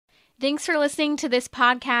Thanks for listening to this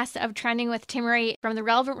podcast of Trending with Timmerie from the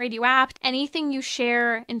Relevant Radio app. Anything you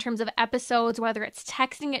share in terms of episodes, whether it's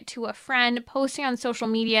texting it to a friend, posting on social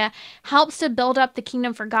media, helps to build up the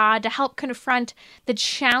kingdom for God, to help confront the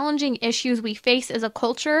challenging issues we face as a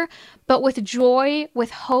culture, but with joy, with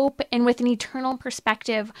hope, and with an eternal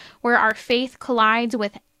perspective where our faith collides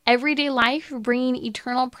with everyday life, bringing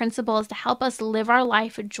eternal principles to help us live our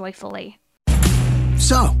life joyfully.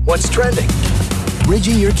 So, what's trending?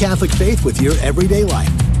 Bridging your Catholic faith with your everyday life.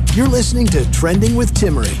 You're listening to Trending with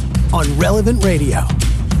Timmerie on Relevant Radio.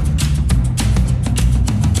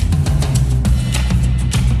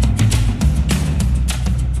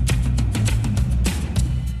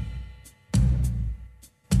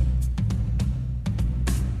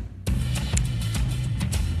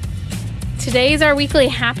 Today is our weekly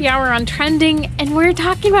happy hour on Trending, and we're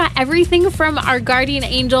talking about everything from our guardian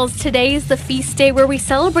angels. Today is the feast day where we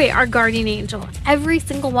celebrate our guardian angel. Every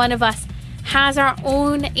single one of us has our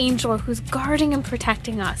own angel who's guarding and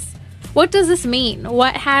protecting us. What does this mean?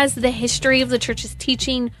 What has the history of the church's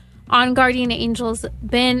teaching on guardian angels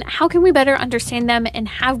been? How can we better understand them and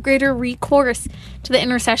have greater recourse to the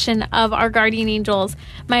intercession of our guardian angels?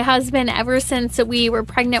 My husband, ever since we were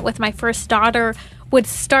pregnant with my first daughter, would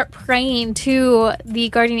start praying to the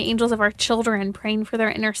guardian angels of our children, praying for their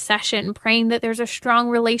intercession, praying that there's a strong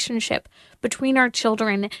relationship between our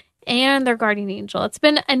children and their guardian angel. It's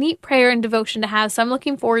been a neat prayer and devotion to have, so I'm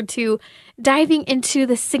looking forward to diving into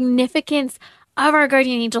the significance of our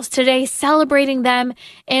guardian angels today, celebrating them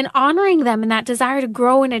and honoring them in that desire to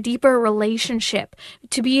grow in a deeper relationship,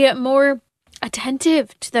 to be more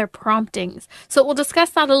attentive to their promptings. So we'll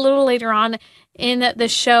discuss that a little later on in the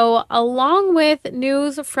show, along with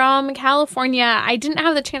news from California. I didn't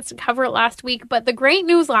have the chance to cover it last week, but the great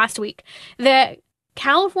news last week that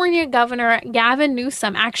California Governor Gavin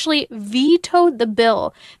Newsom actually vetoed the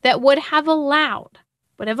bill that would have allowed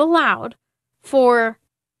for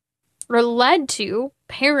or led to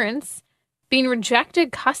parents being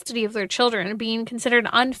rejected custody of their children, being considered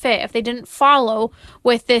unfit if they didn't follow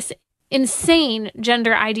with this insane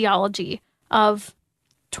gender ideology of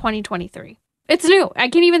 2023. It's new. I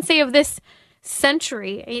can't even say of this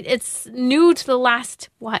century. It's new to the last,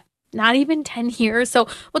 not even 10 years. So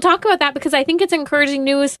we'll talk about that because I think it's encouraging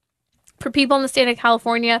news for people in the state of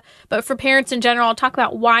California, but for parents in general. I'll talk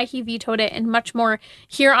about why he vetoed it and much more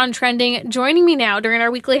here on Trending. Joining me now during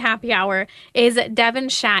our weekly happy hour is Devin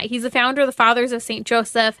Schatt. He's the founder of the Fathers of St.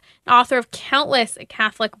 Joseph, author of countless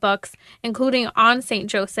Catholic books, including On St.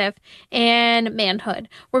 Joseph and Manhood.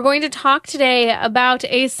 We're going to talk today about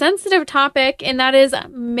a sensitive topic, and that is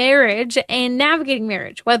marriage and navigating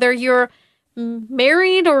marriage. Whether you're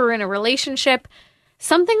married or in a relationship,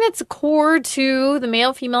 something that's core to the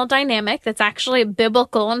male-female dynamic that's actually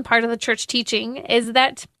biblical and part of the church teaching is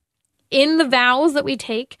that in the vows that we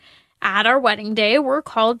take at our wedding day, we're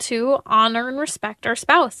called to honor and respect our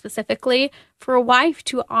spouse, specifically for a wife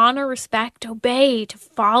to honor, respect, obey, to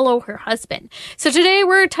follow her husband. So today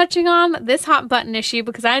we're touching on this hot button issue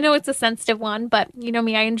because I know it's a sensitive one, but you know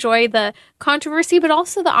me, I enjoy the controversy, but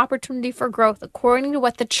also the opportunity for growth according to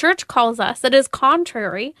what the church calls us that is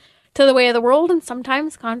contrary to the way of the world and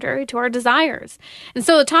sometimes contrary to our desires. And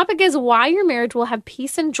so the topic is why your marriage will have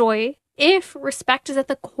peace and joy if respect is at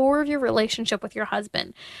the core of your relationship with your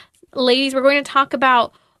husband. Ladies, we're going to talk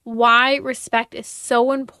about why respect is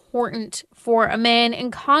so important for a man in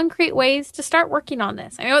concrete ways to start working on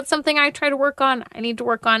this. I know it's something I try to work on. I need to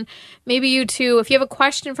work on. Maybe you too. If you have a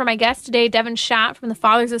question for my guest today, Devin Schatt from the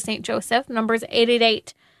Fathers of St. Joseph, number is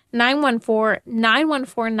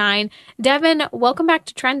 888-914-9149. Devin, welcome back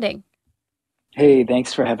to Trending. Hey,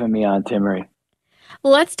 thanks for having me on, Timmerie.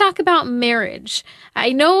 Let's talk about marriage.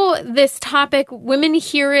 I know this topic, women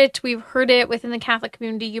hear it, we've heard it within the Catholic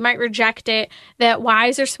community. You might reject it, that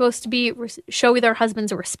wives are supposed to be show their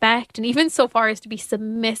husbands respect, and even so far as to be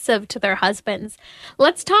submissive to their husbands.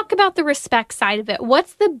 Let's talk about the respect side of it.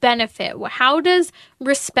 What's the benefit? How does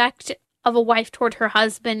respect of a wife toward her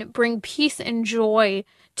husband bring peace and joy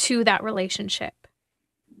to that relationship?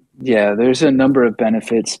 Yeah, there's a number of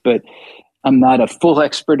benefits, but I'm not a full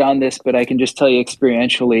expert on this, but I can just tell you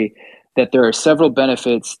experientially that there are several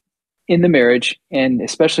benefits in the marriage, and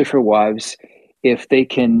especially for wives, if they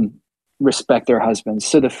can respect their husbands.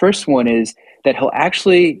 So the first one is that he'll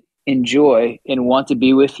actually enjoy and want to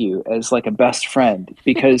be with you as like a best friend,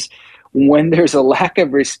 because when there's a lack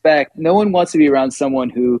of respect, no one wants to be around someone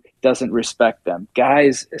who doesn't respect them,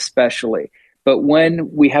 guys especially. But when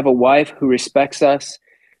we have a wife who respects us,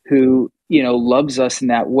 who, loves us in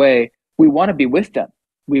that way, we want to be with them.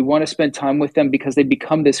 We want to spend time with them because they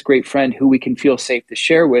become this great friend who we can feel safe to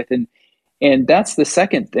share with. And that's the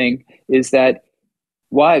second thing is that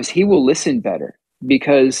wives, he will listen better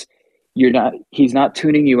because he's not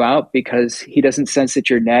tuning you out because he doesn't sense that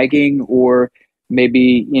you're nagging or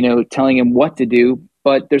maybe, telling him what to do,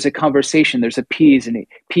 but there's a conversation, there's a peace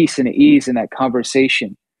and ease in that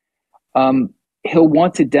conversation. He'll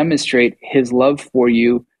want to demonstrate his love for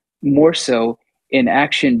you more so in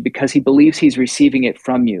action because he believes he's receiving it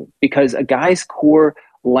from you. Because a guy's core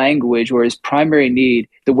language or his primary need,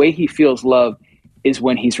 the way he feels love, is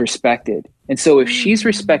when he's respected. And so if she's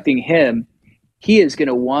respecting him, he is going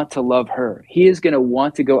to want to love her. He is going to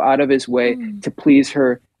want to go out of his way to please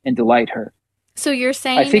her and delight her. So you're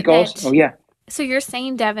saying I think also, oh yeah. So you're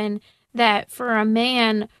saying, Devin, that for a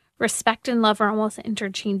man, respect and love are almost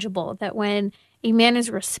interchangeable, that when a man is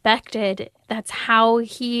respected, that's how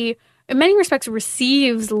he, in many respects,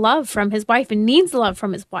 receives love from his wife and needs love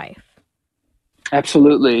from his wife.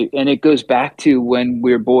 Absolutely. And it goes back to when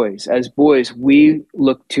we're boys. As boys, we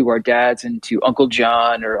look to our dads and to Uncle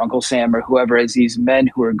John or Uncle Sam or whoever as these men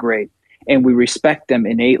who are great. And we respect them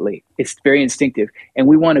innately. It's very instinctive. And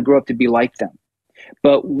we want to grow up to be like them.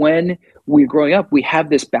 But when we're growing up, we have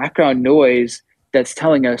this background noise that's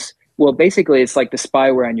telling us, well, basically, it's like the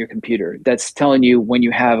spyware on your computer that's telling you when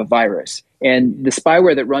you have a virus. And the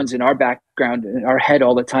spyware that runs in our background, in our head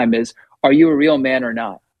all the time is, are you a real man or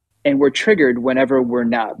not? And we're triggered whenever we're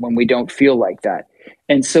not, when we don't feel like that.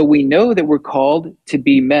 And so we know that we're called to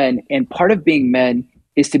be men. And part of being men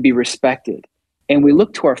is to be respected. And we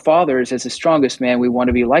look to our fathers as the strongest man. We want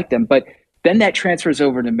to be like them. But then that transfers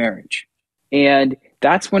over to marriage. And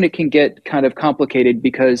that's when it can get kind of complicated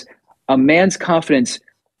because a man's confidence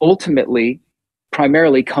ultimately,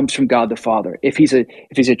 primarily comes from God the Father. If he's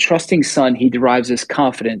a trusting son, he derives this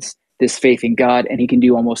confidence, this faith in God, and he can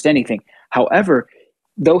do almost anything. However,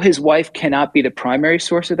 though his wife cannot be the primary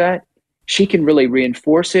source of that, she can really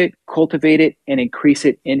reinforce it, cultivate it, and increase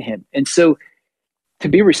it in him. And so to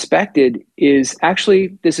be respected is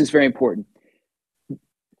actually, this is very important.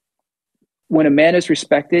 When a man is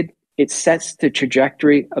respected, it sets the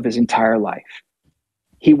trajectory of his entire life.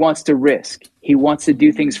 He wants to risk. He wants to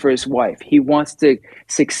do things for his wife. He wants to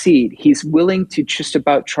succeed. He's willing to just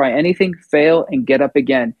about try anything, fail, and get up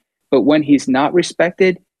again. But when he's not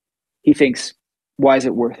respected, he thinks, why is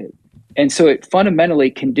it worth it? And so it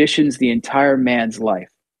fundamentally conditions the entire man's life.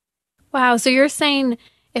 Wow. So you're saying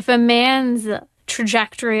if a man's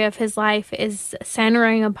trajectory of his life is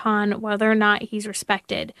centering upon whether or not he's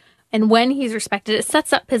respected, and when he's respected, it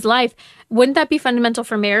sets up his life. Wouldn't that be fundamental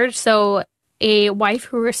for marriage? So a wife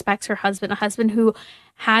who respects her husband, a husband who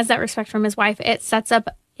has that respect from his wife, it sets up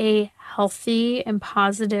a healthy and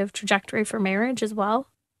positive trajectory for marriage as well?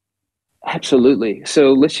 Absolutely.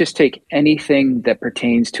 So let's just take anything that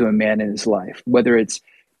pertains to a man in his life, whether it's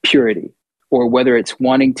purity or whether it's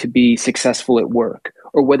wanting to be successful at work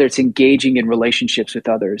or whether it's engaging in relationships with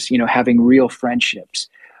others, having real friendships,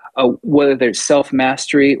 whether there's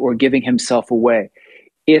self-mastery or giving himself away.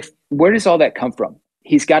 Where does all that come from?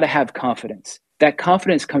 He's got to have confidence. That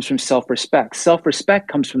confidence comes from self-respect. Self-respect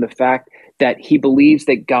comes from the fact that he believes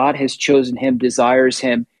that God has chosen him, desires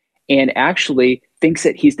him, and actually thinks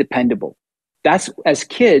that he's dependable. That's, as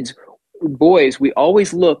kids, boys, we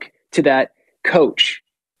always look to that coach.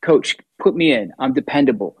 Coach, put me in, I'm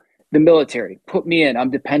dependable. The military, put me in, I'm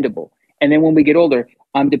dependable. And then when we get older,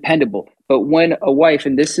 I'm dependable. But when a wife,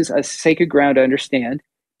 and this is a sacred ground to understand,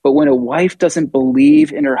 but when a wife doesn't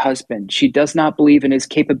believe in her husband, she does not believe in his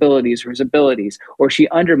capabilities or his abilities, or she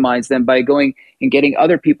undermines them by going and getting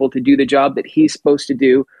other people to do the job that he's supposed to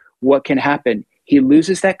do, what can happen? He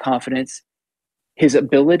loses that confidence. His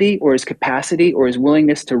ability or his capacity or his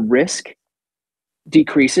willingness to risk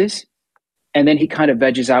decreases. And then he kind of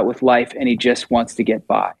veggies out with life and he just wants to get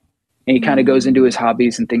by. And he kind of goes into his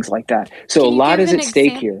hobbies and things like that. So a lot is at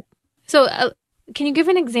stake here. So can you give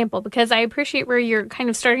an example? Because I appreciate where you're kind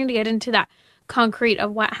of starting to get into that concrete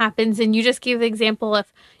of what happens. And you just gave the example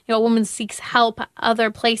of, a woman seeks help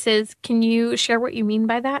other places. Can you share what you mean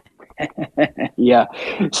by that? Yeah.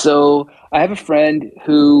 So I have a friend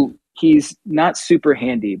who he's not super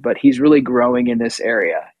handy, but he's really growing in this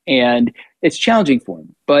area. And it's challenging for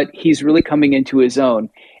him, but he's really coming into his own.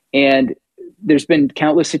 And there's been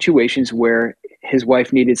countless situations where his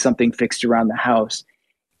wife needed something fixed around the house.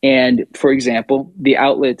 And for example, the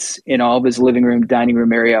outlets in all of his living room, dining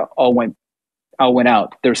room area all went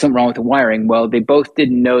out. There was something wrong with the wiring. Well, they both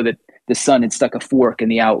didn't know that the son had stuck a fork in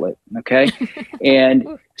the outlet. Okay.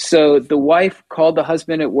 And so the wife called the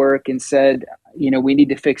husband at work and said, we need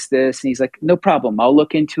to fix this. And he's like, no problem. I'll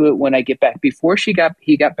look into it when I get back. Before he got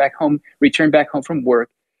back home, returned back home from work,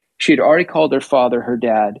 she had already called her father, her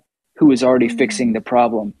dad, who was already fixing the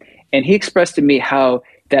problem. And he expressed to me how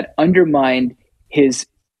that undermined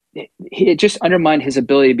it just undermined his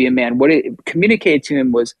ability to be a man. What it communicated to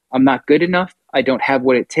him was, I'm not good enough. I don't have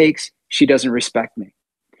what it takes. She doesn't respect me.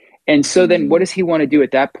 And so then what does he want to do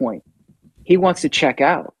at that point? He wants to check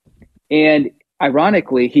out. And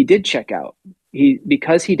ironically, he did check out.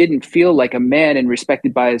 Because he didn't feel like a man and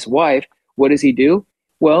respected by his wife, what does he do?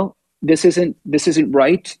 Well, this isn't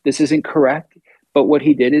right. This isn't correct. But what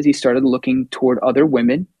he did is he started looking toward other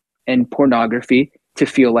women and pornography to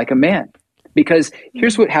feel like a man. Because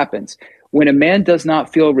here's what happens. When a man does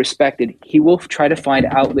not feel respected, he will try to find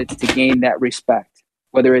outlets to gain that respect,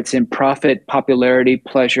 whether it's in profit, popularity,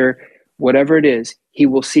 pleasure, whatever it is, he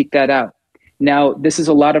will seek that out. Now, this is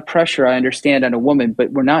a lot of pressure, I understand, on a woman,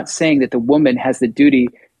 but we're not saying that the woman has the duty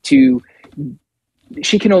to,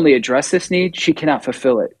 she can only address this need, she cannot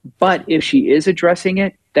fulfill it. But if she is addressing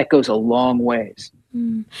it, that goes a long ways.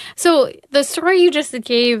 So the story you just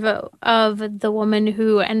gave of the woman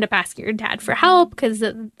who ended up asking her dad for help because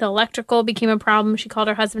the electrical became a problem, she called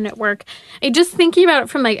her husband at work. I just thinking about it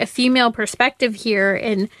from like a female perspective here,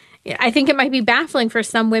 and I think it might be baffling for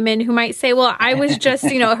some women who might say, well, I was just,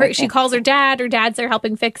 she calls her dad's there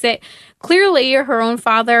helping fix it. Clearly, her own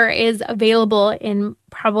father is available and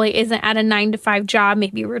probably isn't at a 9-to-5 job,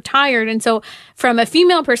 maybe retired. And so from a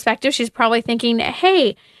female perspective, she's probably thinking,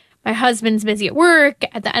 hey, my husband's busy at work.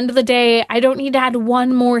 At the end of the day, I don't need to add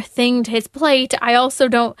one more thing to his plate. I also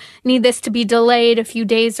don't need this to be delayed a few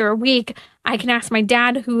days or a week. I can ask my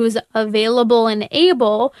dad who's available and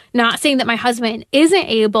able, not saying that my husband isn't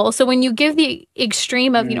able. So when you give the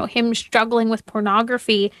extreme of, him struggling with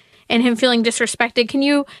pornography and him feeling disrespected, can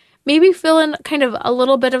you maybe fill in kind of a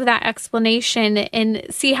little bit of that explanation and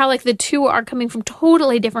see how like the two are coming from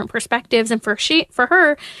totally different perspectives? And for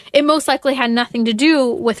her, it most likely had nothing to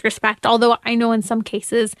do with respect. Although I know in some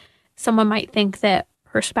cases, someone might think that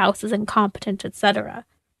her spouse is incompetent, etc.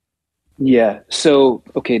 Yeah. So,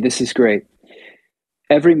 okay, this is great.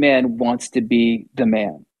 Every man wants to be the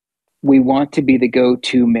man. We want to be the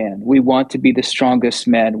go-to man. We want to be the strongest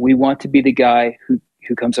man. We want to be the guy who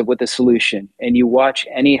comes up with a solution. And you watch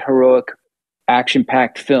any heroic,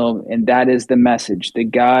 action-packed film, and that is the message. The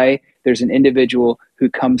guy, there's an individual who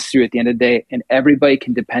comes through at the end of the day, and everybody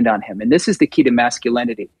can depend on him. And this is the key to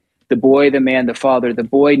masculinity. The boy, the man, the father. The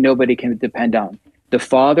boy, nobody can depend on. The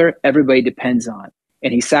father, everybody depends on.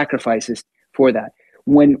 And he sacrifices for that.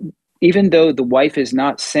 Even though the wife is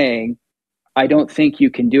not saying, I don't think you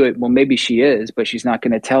can do it. Well, maybe she is, but she's not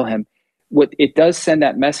going to tell him. What it does send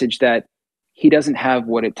that message that he doesn't have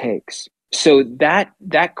what it takes. So that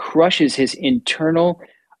crushes his internal.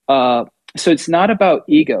 So it's not about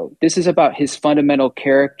ego. This is about his fundamental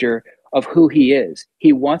character of who he is.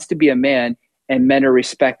 He wants to be a man, and men are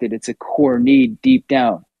respected. It's a core need deep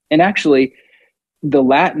down. And actually, the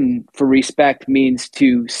Latin for respect means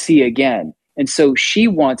to see again. And so she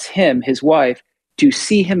wants him, his wife, to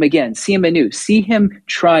see him again, see him anew, see him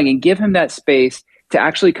trying and give him that space to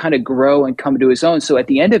actually kind of grow and come to his own. So at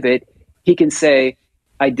the end of it, he can say,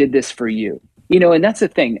 I did this for you. And that's the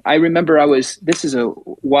thing. I remember this is a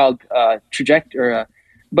wild trajectory,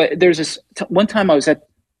 but there's this one time I was at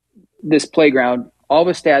this playground, all of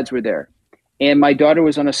us dads were there, and my daughter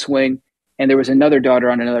was on a swing, and there was another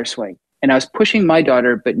daughter on another swing. And I was pushing my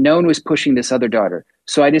daughter, but no one was pushing this other daughter.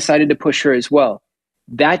 So I decided to push her as well.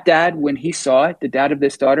 That dad, when he saw it, the dad of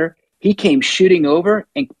this daughter, he came shooting over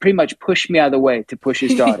and pretty much pushed me out of the way to push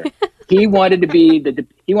his daughter. He wanted to be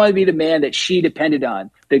the man that she depended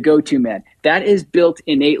on, the go-to man. That is built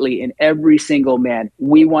innately in every single man.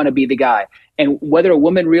 We want to be the guy. And whether a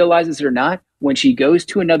woman realizes it or not, when she goes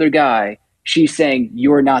to another guy, she's saying,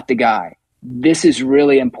 you're not the guy. This is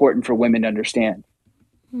really important for women to understand.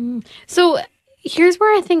 So here's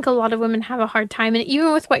where I think a lot of women have a hard time. And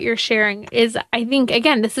even with what you're sharing is, I think,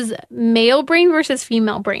 again, this is male brain versus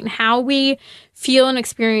female brain, how we feel and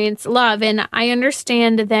experience love. And I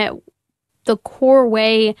understand that the core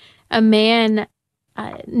way a man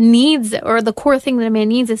needs, or the core thing that a man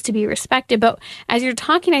needs, is to be respected. But as you're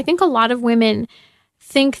talking, I think a lot of women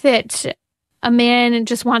think that a man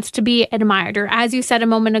just wants to be admired, or as you said a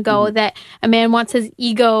moment ago, that a man wants his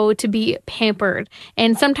ego to be pampered.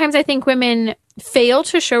 And sometimes I think women fail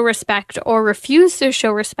to show respect or refuse to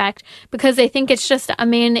show respect because they think it's just a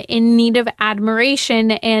man in need of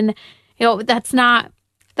admiration. And, that's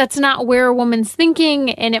not where a woman's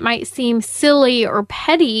thinking, and it might seem silly or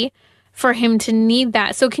petty for him to need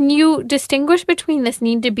that. So can you distinguish between this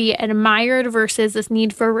need to be admired versus this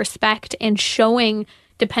need for respect and showing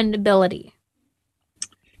dependability?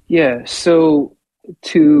 Yeah. So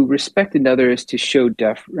to respect another is to show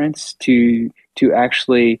deference, to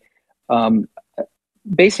actually,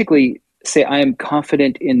 basically, say, I am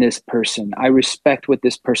confident in this person. I respect what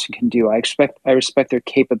this person can do. I respect their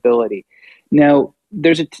capability. Now,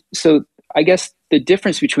 so I guess the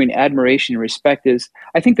difference between admiration and respect is,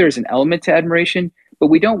 I think there's an element to admiration, but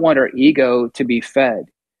we don't want our ego to be fed.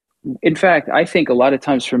 In fact, I think a lot of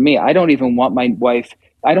times for me, I don't even want my wife,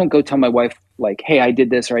 I don't go tell my wife like, hey, I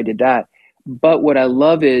did this or I did that. But what I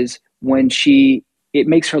love is when it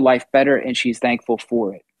makes her life better and she's thankful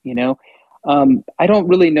for it, you know? I don't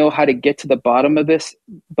really know how to get to the bottom of this,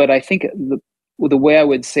 but I think the way I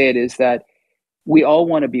would say it is that we all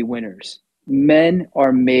want to be winners. Men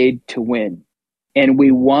are made to win, and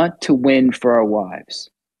we want to win for our wives.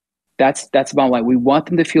 That's bottom line. We want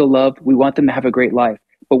them to feel loved. We want them to have a great life.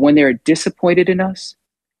 But when they're disappointed in us,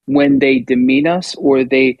 when they demean us, or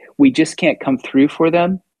we just can't come through for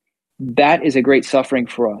them, that is a great suffering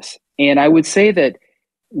for us. And I would say that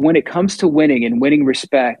when it comes to winning and winning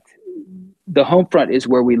respect, the home front is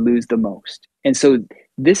where we lose the most. And so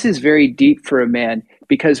this is very deep for a man,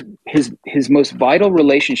 because his most vital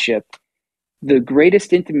relationship, the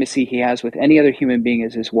greatest intimacy he has with any other human being,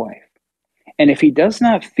 is his wife. And if he does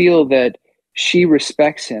not feel that she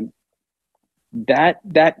respects him,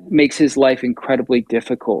 that makes his life incredibly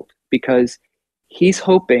difficult, because he's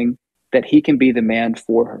hoping that he can be the man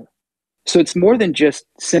for her. So it's more than just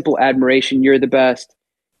simple admiration, you're the best.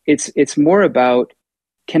 It's more about,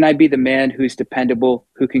 can I be the man who's dependable,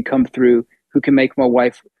 who can come through, who can make my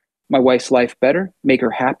wife's life better, make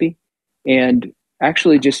her happy, and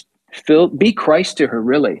actually just be Christ to her,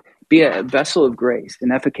 really. Be a vessel of grace,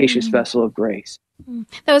 an efficacious vessel of grace.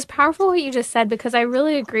 That was powerful what you just said, because I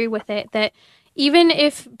really agree with it, that even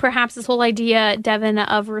if perhaps this whole idea, Devin,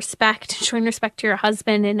 of respect, showing respect to your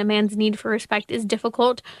husband and a man's need for respect is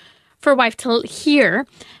difficult for a wife to hear,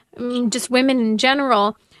 just women in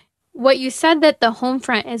general, what you said, that the home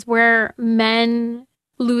front is where men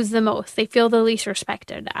lose the most. They feel the least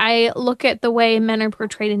respected. I look at the way men are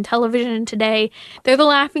portrayed in television today. They're the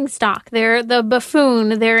laughing stock. They're the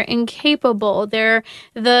buffoon. They're incapable. They're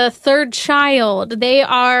the third child. They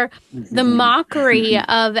are the mockery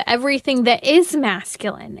of everything that is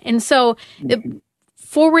masculine. And so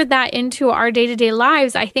forward that into our day-to-day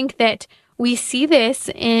lives, I think that we see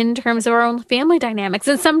this in terms of our own family dynamics.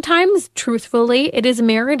 And sometimes, truthfully, it is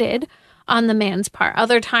merited on the man's part.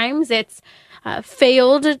 Other times it's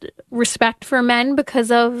failed respect for men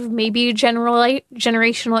because of maybe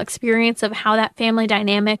generational experience of how that family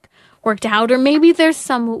dynamic worked out, or maybe there's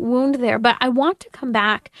some wound there. But I want to come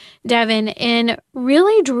back, Devin, and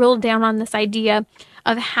really drill down on this idea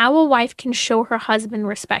of how a wife can show her husband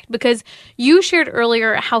respect, because you shared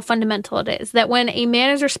earlier how fundamental it is that when a man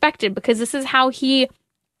is respected, because this is how he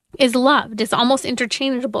is loved, it's almost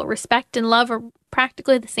interchangeable. Respect and love are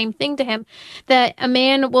practically the same thing to him, that a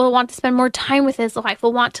man will want to spend more time with his wife,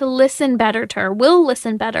 will want to listen better to her, will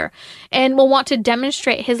listen better, and will want to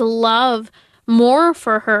demonstrate his love more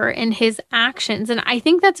for her in his actions. And I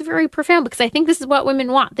think that's very profound, because I think this is what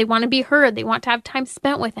women want. They want to be heard. They want to have time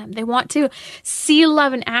spent with him. They want to see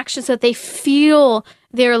love in action so that they feel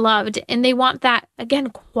they're loved. And they want that,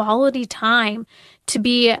 again, quality time to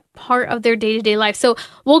be part of their day-to-day life. So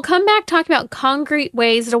we'll come back talking about concrete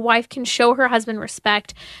ways that a wife can show her husband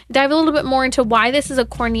respect, dive a little bit more into why this is a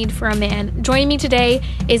core need for a man. Joining me today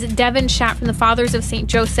is Devin Schatt from the Fathers of St.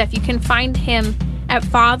 Joseph. You can find him at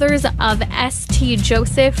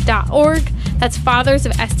fathersofstjoseph.org. That's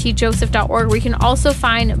fathersofstjoseph.org, where you can also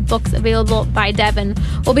find books available by Devin.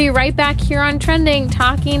 We'll be right back here on Trending,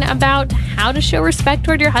 talking about how to show respect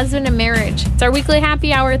toward your husband in marriage. It's our weekly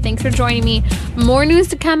happy hour. Thanks for joining me. More news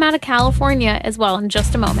to come out of California as well in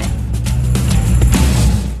just a moment.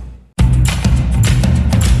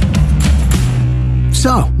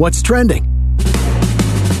 So, what's trending?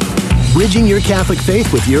 Bridging your Catholic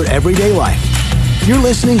faith with your everyday life. You're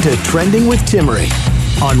listening to Trending with Timmerie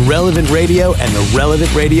on Relevant Radio and the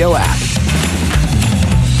Relevant Radio app.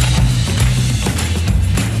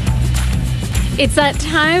 It's that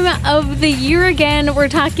time of the year again. We're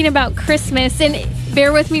talking about Christmas, and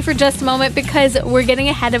bear with me for just a moment, because we're getting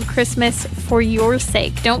ahead of Christmas for your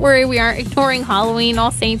sake. Don't worry, we aren't ignoring Halloween,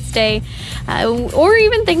 All Saints Day, or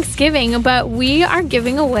even Thanksgiving, but we are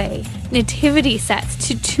giving away nativity sets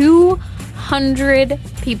to 200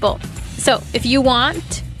 people. So if you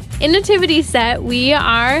want a nativity set, we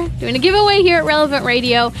are doing a giveaway here at Relevant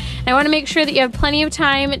Radio. And I want to make sure that you have plenty of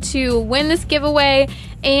time to win this giveaway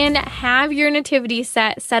and have your nativity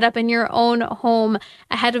set up in your own home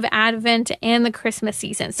ahead of Advent and the Christmas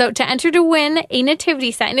season. So to enter to win a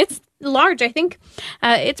nativity set, and it's large. I think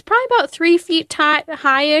it's probably about 3 feet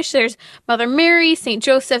high-ish. There's Mother Mary, St.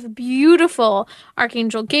 Joseph, beautiful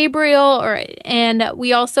Archangel Gabriel, and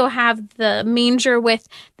we also have the manger with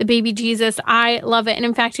the baby Jesus. I love it. And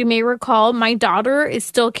in fact, you may recall my daughter is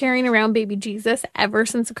still carrying around baby Jesus ever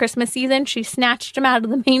since the Christmas season. She snatched him out of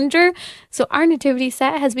the manger. So our nativity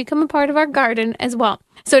set has become a part of our garden as well.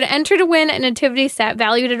 So to enter to win a nativity set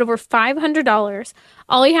valued at over $500,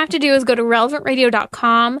 all you have to do is go to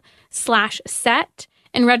relevantradio.com/set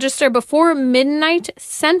and register before midnight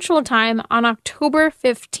Central Time on October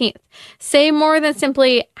 15th. Say more than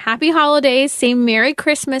simply Happy Holidays. Say Merry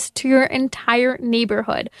Christmas to your entire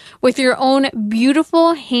neighborhood with your own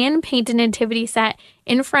beautiful hand-painted nativity set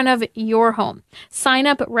in front of your home. Sign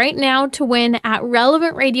up right now to win at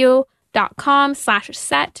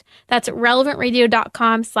relevantradio.com/set. That's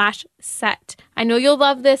relevantradio.com/set. I know you'll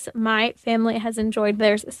love this. My family has enjoyed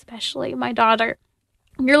theirs, especially my daughter.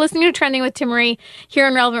 You're listening to Trending with Timmerie here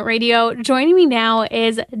on Relevant Radio. Joining me now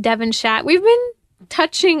is Devin Schatt. We've been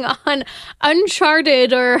touching on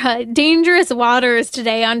uncharted or dangerous waters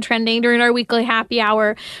today on Trending during our weekly happy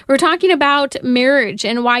hour. We're talking about marriage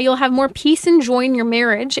and why you'll have more peace and joy in your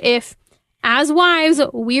marriage if, as wives,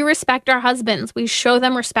 we respect our husbands. We show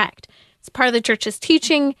them respect. It's part of the church's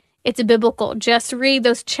teaching. It's biblical. Just read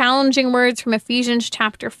those challenging words from Ephesians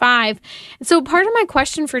chapter 5. And so part of my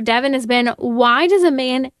question for Devin has been, why does a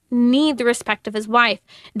man need the respect of his wife?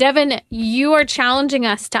 Devin, you are challenging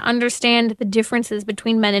us to understand the differences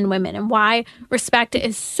between men and women and why respect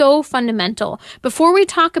is so fundamental. Before we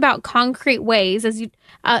talk about concrete ways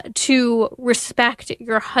to respect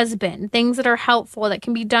your husband, things that are helpful that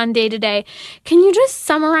can be done day to day, can you just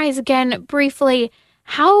summarize again briefly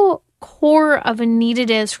how core of a need it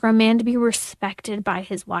is for a man to be respected by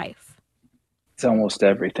his wife? It's almost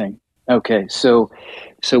everything. Okay, so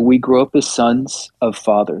we grow up as sons of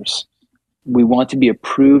fathers. We want to be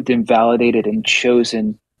approved and validated and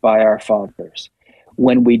chosen by our fathers.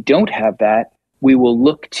 When we don't have that, we will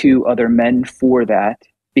look to other men for that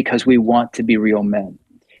because we want to be real men.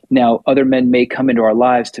 Now, other men may come into our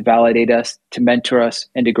lives to validate us, to mentor us,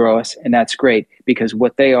 and to grow us, and that's great because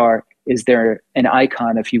what they are is they're an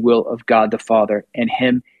icon, if you will, of God the Father and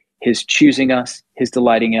him, his choosing us, his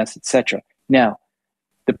delighting us, etc. Now,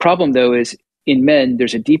 the problem, though, is in men,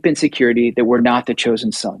 there's a deep insecurity that we're not the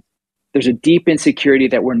chosen son. There's a deep insecurity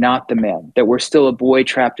that we're not the man, that we're still a boy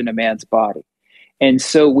trapped in a man's body. And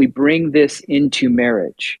so we bring this into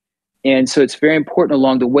marriage. And so it's very important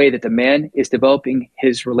along the way that the man is developing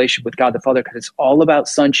his relationship with God the Father because it's all about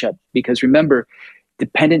sonship. Because remember,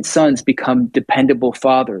 dependent sons become dependable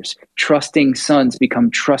fathers. Trusting sons become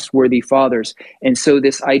trustworthy fathers. And so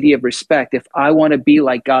this idea of respect, if I want to be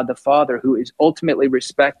like God the Father, who is ultimately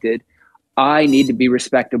respected, I need to be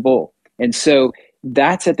respectable. And so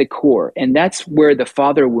that's at the core. And that's where the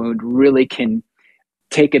father wound really can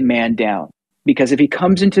take a man down. Because if he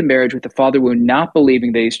comes into marriage with the father wound, not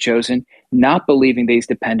believing that he's chosen, not believing that he's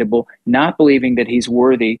dependable, not believing that he's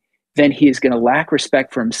worthy, then he is going to lack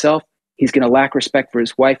respect for himself. He's going to lack respect for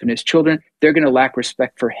his wife and his children. They're going to lack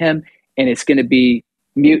respect for him. And it's going to be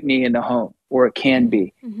mutiny in the home, or it can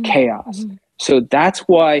be chaos. Mm-hmm. So that's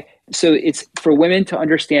why, so it's for women to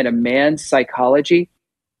understand a man's psychology.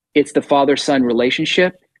 It's the father-son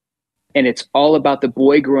relationship. And it's all about the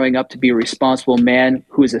boy growing up to be a responsible man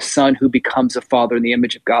who is a son who becomes a father in the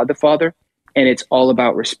image of God the Father. And it's all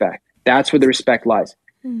about respect. That's where the respect lies.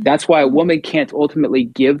 That's why a woman can't ultimately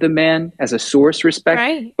give the man as a source respect,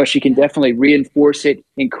 right, but she can definitely reinforce it,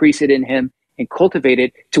 increase it in him, and cultivate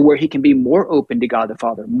it to where he can be more open to God the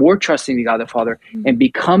Father, more trusting to God the Father, and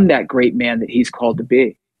become that great man that he's called to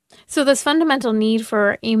be. So this fundamental need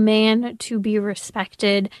for a man to be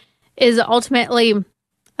respected is ultimately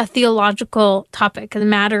a theological topic, a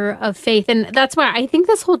matter of faith. And that's why I think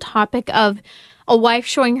this whole topic of a wife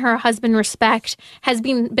showing her husband respect has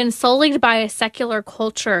been sullied by a secular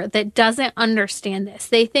culture that doesn't understand this.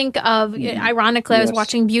 They think of, ironically, I was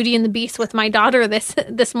watching Beauty and the Beast with my daughter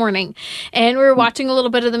this morning, and we were watching a little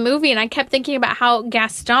bit of the movie, and I kept thinking about how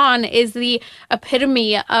Gaston is the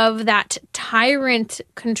epitome of that tyrant,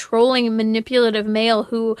 controlling, manipulative male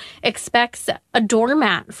who expects a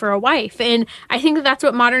doormat for a wife. And I think that's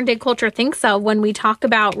what modern day culture thinks of when we talk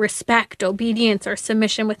about respect, obedience, or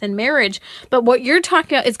submission within marriage. But what you're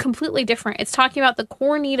talking about is completely different. It's talking about the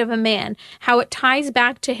core need of a man, how it ties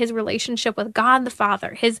back to his relationship with God the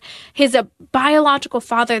Father, his biological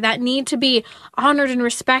father, that need to be honored and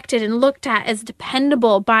respected and looked at as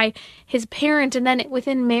dependable by his parent. And then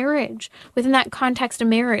within marriage, within that context of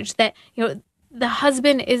marriage, that, the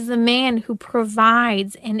husband is the man who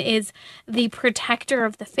provides and is the protector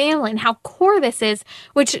of the family, and how core this is,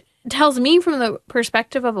 which tells me from the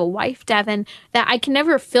perspective of a wife, Devin, that I can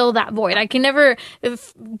never fill that void. I can never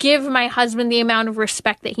give my husband the amount of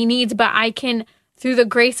respect that he needs, but I can, through the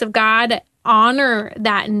grace of God, honor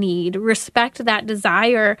that need, respect that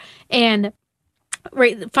desire, and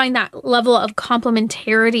find that level of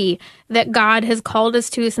complementarity that God has called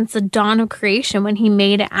us to since the dawn of creation when he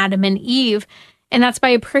made Adam and Eve. And that's by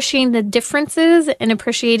appreciating the differences and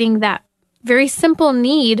appreciating that very simple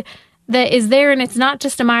need that is there. And it's not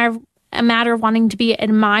just a matter of wanting to be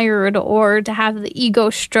admired or to have the ego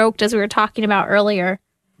stroked, as we were talking about earlier.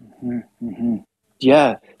 Mm-hmm. Mm-hmm.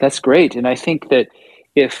 Yeah, that's great. And I think that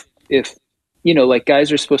if like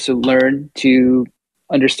guys are supposed to learn to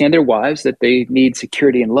understand their wives, that they need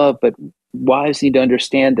security and love, but wives need to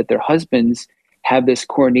understand that their husbands have this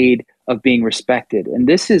core need of being respected. And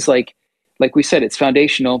this is like we said, it's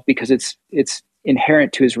foundational because it's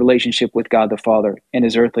inherent to his relationship with God the Father and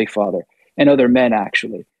his earthly father and other men,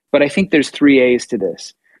 actually. But I think there's 3 A's to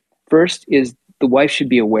this. First is the wife should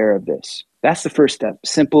be aware of this. That's the first step.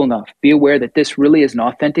 Simple enough. Be aware that this really is an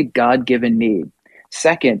authentic God-given need.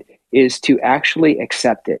 Second is to actually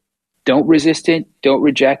accept it. Don't resist it. Don't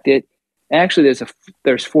reject it. Actually,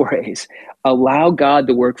 there's 4 A's. Allow God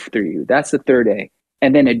to work through you. That's the 3rd A.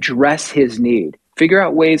 And then address his need. Figure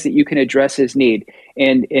out ways that you can address his need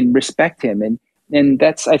and respect him. And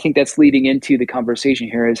I think that's leading into the conversation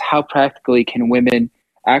here, is how practically can women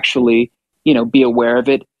actually, be aware of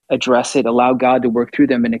it, address it, allow God to work through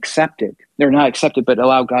them and accept it. They're not accept it, but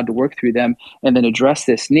allow God to work through them and then address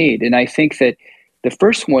this need. And I think that the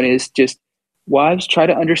first one is just, wives, try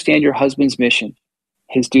to understand your husband's mission,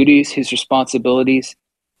 his duties, his responsibilities.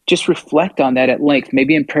 Just reflect on that at length,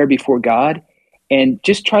 maybe in prayer before God, and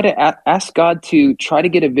just try to ask God to try to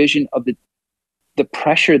get a vision of the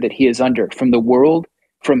pressure that he is under from the world,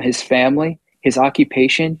 from his family, his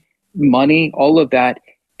occupation, money, all of that.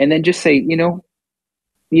 And then just say,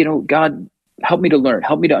 God, help me to learn,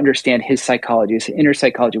 help me to understand his psychology, his inner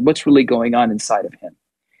psychology, what's really going on inside of him.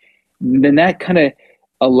 And then that kind of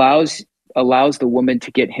allows the woman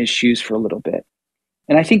to get in his shoes for a little bit.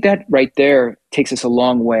 And I think that right there takes us a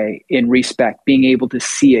long way in respect, being able to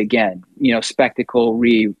see again, spectacle,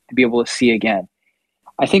 to be able to see again.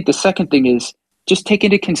 I think the second thing is just take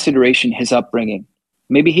into consideration his upbringing.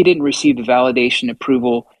 Maybe he didn't receive the validation,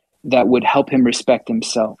 approval that would help him respect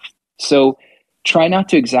himself. So try not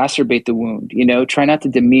to exacerbate the wound, try not to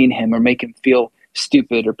demean him or make him feel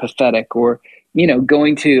stupid or pathetic or,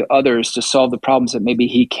 going to others to solve the problems that maybe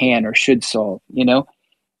he can or should solve,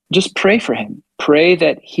 Just pray for him. Pray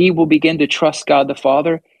that he will begin to trust God the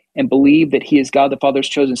Father and believe that he is God the Father's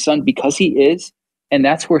chosen son, because he is. And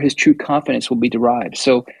that's where his true confidence will be derived.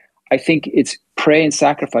 So I think it's pray and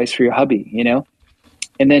sacrifice for your hubby,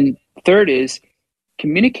 And then third is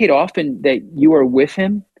communicate often that you are with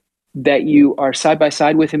him, that you are side by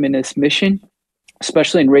side with him in this mission,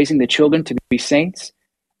 especially in raising the children to be saints.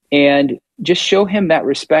 And just show him that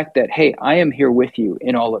respect that, hey, I am here with you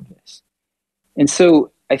in all of this. And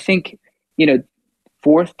so I think,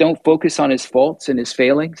 fourth, don't focus on his faults and his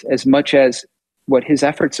failings as much as what his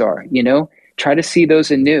efforts are, try to see those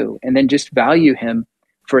anew and then just value him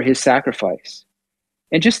for his sacrifice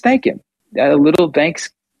and just thank him. A little thanks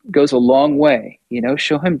goes a long way,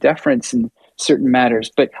 show him deference in certain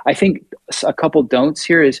matters. But I think a couple don'ts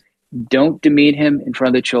here is don't demean him in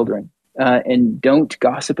front of the children. And don't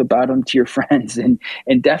gossip about him to your friends, and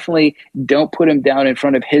definitely don't put him down in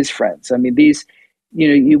front of his friends. I mean, these,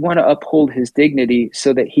 you want to uphold his dignity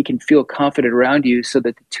so that he can feel confident around you, so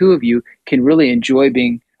that the two of you can really enjoy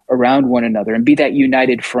being around one another and be that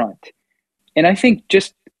united front. And I think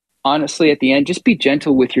just honestly at the end, just be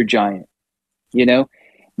gentle with your giant.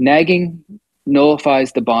 Nagging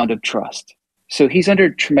nullifies the bond of trust. So he's under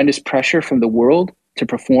tremendous pressure from the world to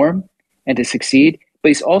perform and to succeed, but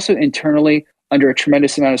he's also internally under a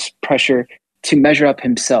tremendous amount of pressure to measure up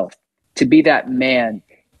himself, to be that man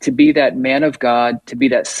of God, to be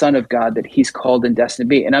that son of God that he's called and destined to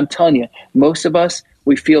be. And I'm telling you, most of us,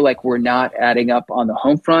 we feel like we're not adding up on the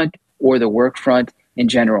home front or the work front in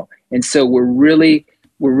general. And so we're really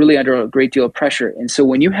under a great deal of pressure. And so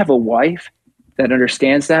when you have a wife that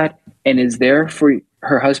understands that and is there for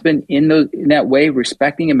her husband in that way,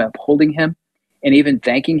 respecting him, upholding him, and even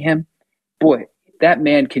thanking him, boy, that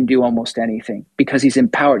man can do almost anything because he's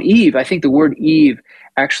empowered. Eve, I think the word Eve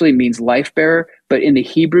actually means life bearer, but in the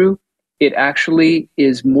Hebrew, it actually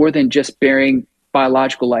is more than just bearing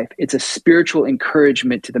biological life. It's a spiritual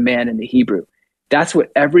encouragement to the man in the Hebrew. That's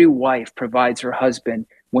what every wife provides her husband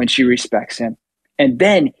when she respects him. And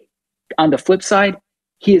then on the flip side,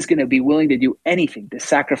 he is going to be willing to do anything to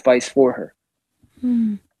sacrifice for her.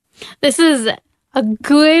 This is a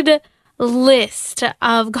good list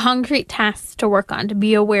of concrete tasks to work on, to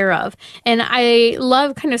be aware of. And I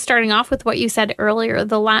love kind of starting off with what you said earlier.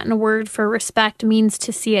 The Latin word for respect means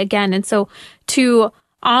to see again. And so to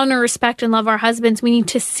honor, respect, and love our husbands, we need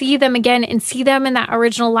to see them again and see them in that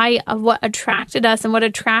original light of what attracted us and what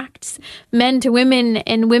attracts men to women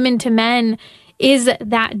and women to men is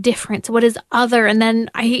that difference. What is other? And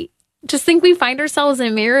then I just think we find ourselves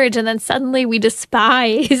in marriage and then suddenly we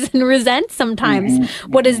despise and resent sometimes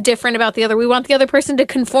what is different about the other. We want the other person to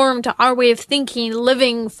conform to our way of thinking,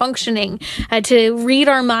 living, functioning, to read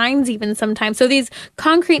our minds even sometimes. So these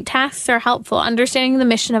concrete tasks are helpful. Understanding the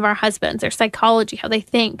mission of our husbands, their psychology, how they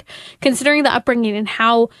think, considering the upbringing and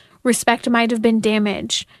how respect might have been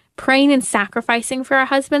damaged, praying and sacrificing for our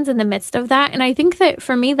husbands in the midst of that. And I think that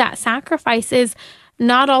for me, that sacrifice is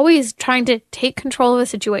not always trying to take control of a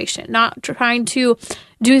situation, not trying to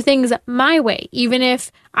do things my way, even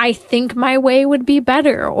if I think my way would be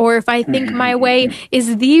better, or if I think my way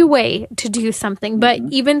is the way to do something, but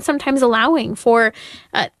even sometimes allowing for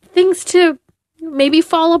things to maybe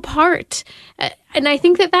fall apart. And I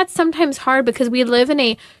think that that's sometimes hard because we live in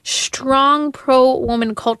a strong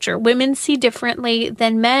pro-woman culture. Women see differently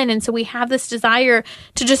than men. And so we have this desire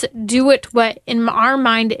to just do it what in our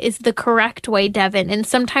mind is the correct way, Devin. And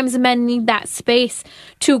sometimes men need that space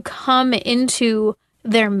to come into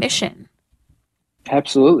their mission.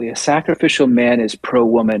 Absolutely. A sacrificial man is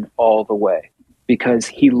pro-woman all the way because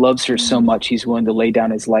he loves her so much, he's willing to lay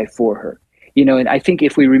down his life for her. You know, and I think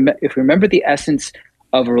if we remember the essence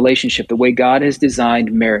of a relationship, the way God has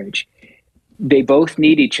designed marriage, they both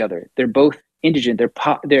need each other. They're both indigent.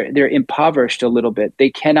 They're impoverished a little bit. They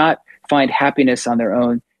cannot find happiness on their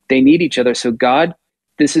own. They need each other. So God,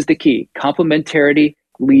 this is the key. Complementarity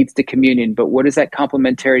leads to communion. But what does that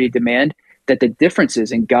complementarity demand? That the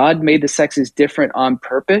differences, and God made the sexes different on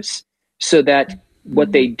purpose so that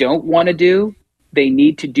what they don't want to do, they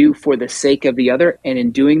need to do for the sake of the other. And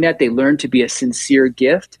in doing that, they learn to be a sincere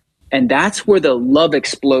gift. And that's where the love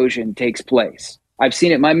explosion takes place. I've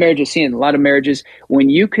seen it in my marriage. I've seen it in a lot of marriages. When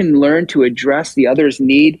you can learn to address the other's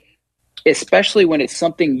need, especially when it's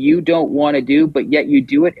something you don't want to do, but yet you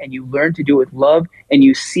do it and you learn to do it with love and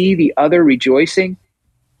you see the other rejoicing,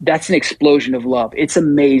 that's an explosion of love. It's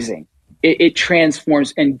amazing. It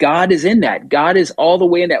transforms. And God is in that. God is all the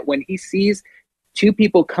way in that. When he sees two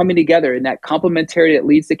people coming together in that complementarity that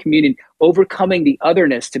leads to communion, overcoming the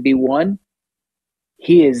otherness to be one,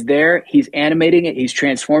 he is there, he's animating it, he's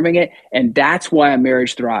transforming it, and that's why a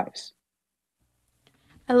marriage thrives.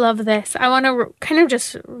 I love this. I want to kind of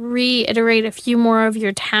just reiterate a few more of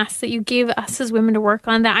your tasks that you gave us as women to work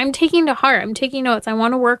on that I'm taking to heart. I'm taking notes. I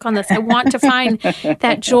want to work on this. I want to find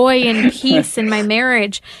that joy and peace in my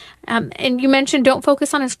marriage. And you mentioned don't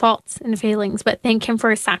focus on his faults and failings, but thank him for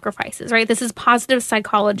his sacrifices, right? This is positive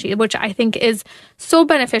psychology, which I think is so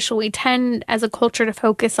beneficial. We tend as a culture to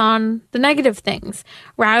focus on the negative things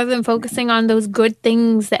rather than focusing on those good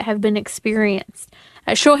things that have been experienced.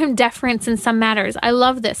 Show him deference in some matters. I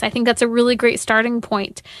love this. I think that's a really great starting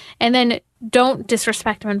point. And then don't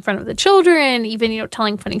disrespect him in front of the children, even,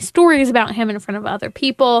 telling funny stories about him in front of other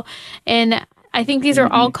people. And I think these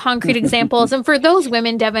are all concrete examples. And for those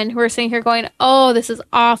women, Devin, who are sitting here going, oh, this is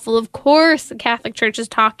awful. Of course, the Catholic Church is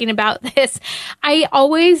talking about this. I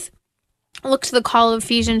always look to the call of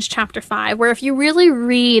Ephesians chapter 5, where if you really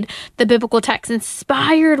read the biblical text,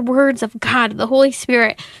 inspired words of God, the Holy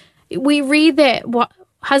Spirit, we read that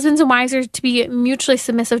husbands and wives are to be mutually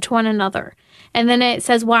submissive to one another. And then it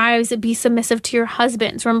says, wives, be submissive to your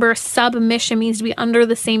husbands. Remember, submission means to be under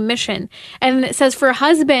the same mission. And it says for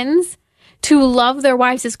husbands to love their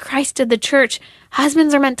wives as Christ did the church.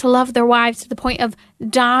 Husbands are meant to love their wives to the point of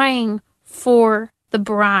dying for the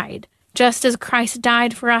bride. Just as Christ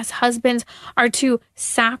died for us, husbands are to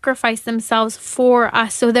sacrifice themselves for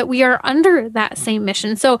us so that we are under that same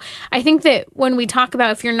mission. So I think that when we talk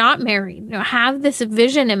about if you're not married, have this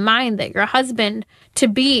vision in mind that your husband to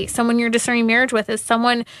be someone you're discerning marriage with is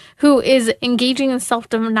someone who is engaging in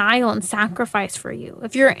self-denial and sacrifice for you.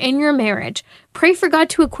 If you're in your marriage, pray for God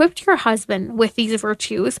to equip your husband with these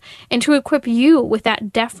virtues and to equip you with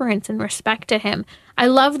that deference and respect to him. I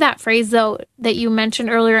love that phrase, though, that you mentioned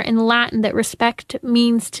earlier in Latin, that respect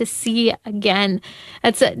means to see again.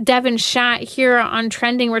 That's Devin Schatt here on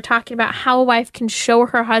Trending. We're talking about how a wife can show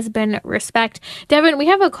her husband respect. Devin, we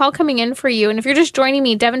have a call coming in for you. And if you're just joining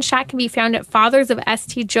me, Devin Schatt can be found at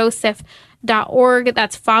fathersofstjoseph.com. fathersofstjoseph.org.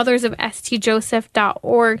 That's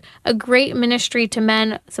fathersofstjoseph.org. A great ministry to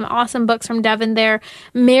men. Some awesome books from Devin there.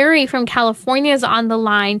 Mary from California is on the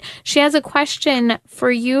line. She has a question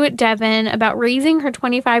for you, Devin, about raising her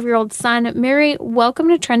 25-year-old son. Mary, welcome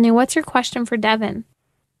to Trending. What's your question for Devin?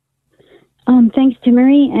 Thanks,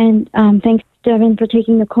 Timmery, and thanks, Devin, for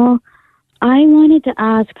taking the call. I wanted to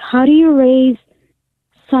ask, how do you raise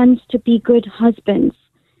sons to be good husbands?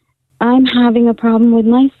 I'm having a problem with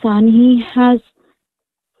my son. He has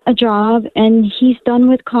a job, and he's done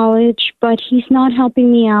with college, but he's not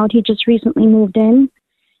helping me out. He just recently moved in,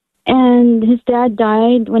 and his dad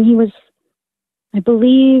died when he was, I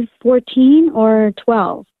believe, 14 or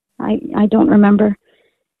 12. I don't remember.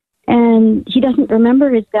 And he doesn't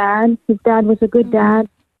remember his dad. His dad was a good dad.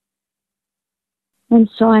 And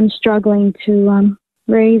so I'm struggling to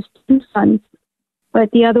raise two sons,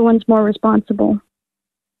 but the other one's more responsible.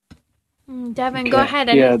 Devin, go ahead.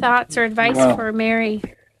 Any thoughts or advice for Mary?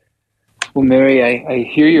 Well, Mary, I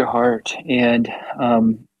hear your heart, and,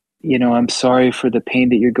 I'm sorry for the pain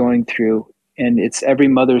that you're going through. And it's every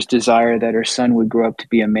mother's desire that her son would grow up to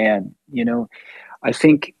be a man. I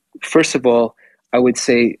think, first of all, I would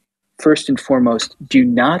say, first and foremost, do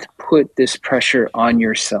not put this pressure on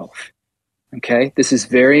yourself. Okay? This is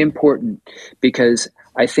very important, because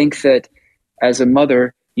I think that as a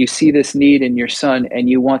mother, you see this need in your son and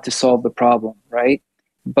you want to solve the problem, right?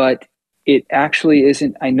 But it actually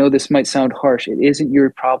isn't. I know this might sound harsh. It isn't your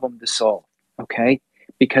problem to solve, okay?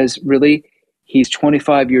 Because really, he's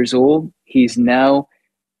 25 years old. He's now,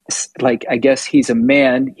 I guess he's a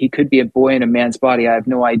man. He could be a boy in a man's body. I have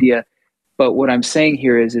no idea. But what I'm saying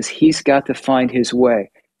here is he's got to find his way.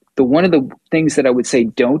 One of the things that I would say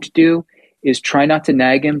don't do is try not to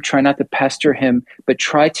nag him, try not to pester him, but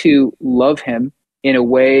try to love him in a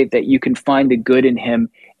way that you can find the good in him,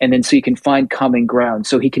 and then so you can find common ground,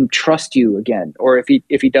 so he can trust you again, or if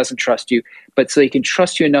he doesn't trust you, but so he can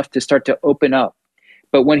trust you enough to start to open up.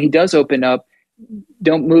 But when he does open up,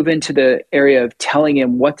 don't move into the area of telling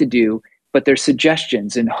him what to do, but there's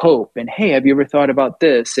suggestions and hope, and hey, have you ever thought about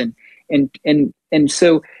this? And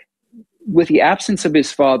so with the absence of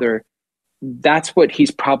his father, that's what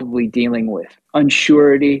he's probably dealing with.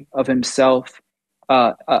 Unsurety of himself.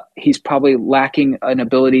 He's probably lacking an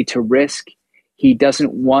ability to risk. He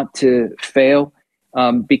doesn't want to fail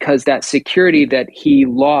because that security that he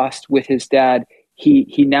lost with his dad,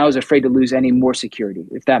 he now is afraid to lose any more security,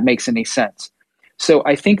 if that makes any sense. So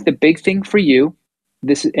I think the big thing for you,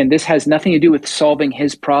 this has nothing to do with solving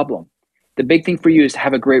his problem. The big thing for you is to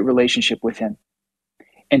have a great relationship with him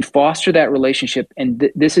and foster that relationship. And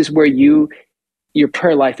this is where your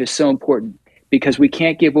prayer life is so important, because we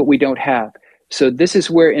can't give what we don't have. So this is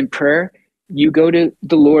where in prayer, you go to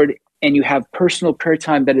the Lord and you have personal prayer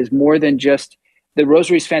time that is more than just, the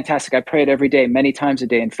rosary is fantastic. I pray it every day, many times a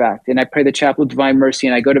day, in fact. And I pray the Chapel of Divine Mercy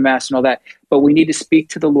and I go to Mass and all that. But we need to speak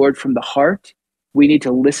to the Lord from the heart. We need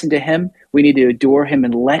to listen to him. We need to adore him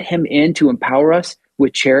and let him in to empower us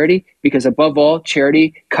with charity, because above all,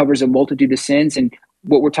 charity covers a multitude of sins. And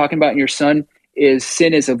what we're talking about in your son is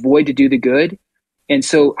sin is a void to do the good. And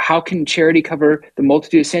so how can charity cover the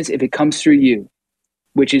multitude of sins? If it comes through you,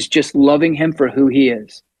 which is just loving him for who he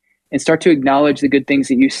is, and start to acknowledge the good things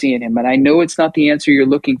that you see in him. And I know it's not the answer you're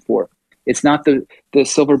looking for. It's not the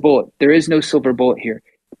silver bullet. There is no silver bullet here,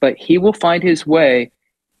 but he will find his way,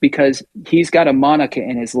 because he's got a Monica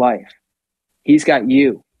in his life. He's got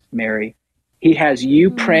you, Mary. He has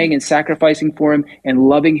you praying and sacrificing for him and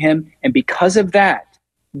loving him. And because of that,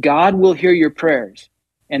 God will hear your prayers.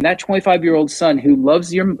 And that 25-year-old son who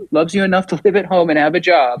loves you enough to live at home and have a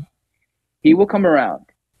job, he will come around.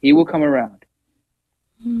 He will come around.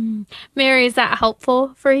 Mary, is that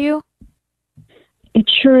helpful for you? It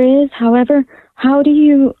sure is. However, how do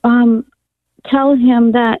you tell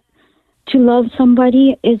him that to love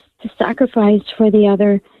somebody is to sacrifice for the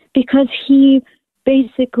other? Because he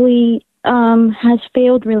basically has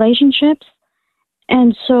failed relationships.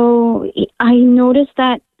 And so I noticed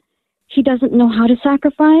that he doesn't know how to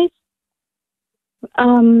sacrifice.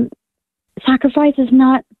 Sacrifice is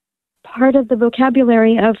not part of the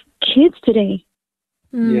vocabulary of kids today.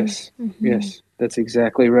 Yes, yes, that's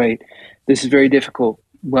exactly right. This is very difficult.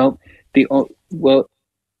 Well,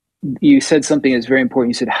 you said something that's very important.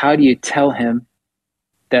 You said, how do you tell him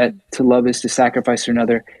that to love is to sacrifice for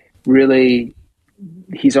another? Really,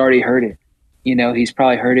 he's already heard it. He's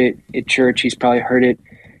probably heard it at church. He's probably heard it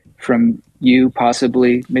from you,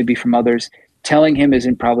 possibly, maybe from others. Telling him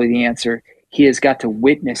isn't probably the answer. He has got to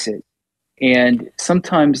witness it. And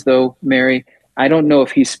sometimes, though, Mary, I don't know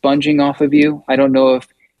if he's sponging off of you. I don't know if,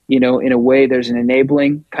 in a way there's an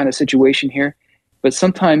enabling kind of situation here. But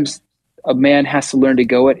sometimes a man has to learn to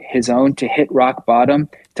go at his own, to hit rock bottom,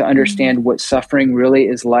 to understand what suffering really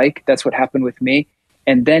is like. That's what happened with me.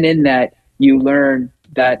 And then in that, you learn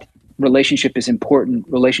that relationship is important.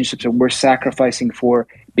 Relationships are worth sacrificing for,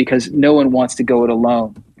 because no one wants to go it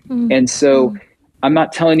alone. And so I'm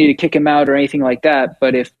not telling you to kick him out or anything like that,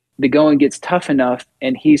 but if the going gets tough enough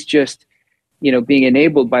and he's just, being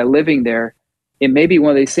enabled by living there, it may be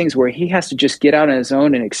one of these things where he has to just get out on his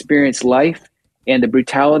own and experience life and the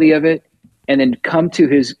brutality of it, and then come to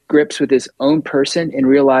his grips with his own person and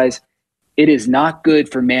realize it is not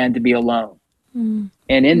good for man to be alone. And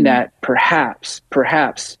in that, perhaps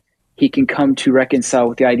he can come to reconcile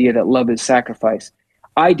with the idea that love is sacrifice.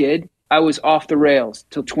 I did. I was off the rails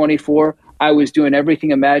till 24. I was doing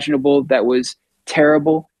everything imaginable that was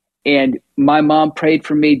terrible. And my mom prayed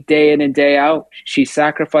for me day in and day out. She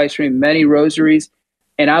sacrificed for me many rosaries.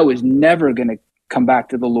 And I was never going to come back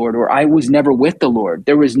to the Lord, or I was never with the Lord.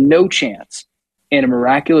 There was no chance. And a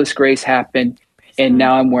miraculous grace happened. And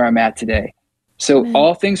now I'm where I'm at today. So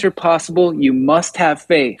all things are possible. You must have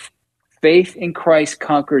faith. Faith in Christ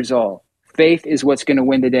conquers all. Faith is what's going to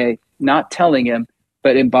win the day. Not telling him,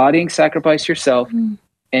 but embodying sacrifice yourself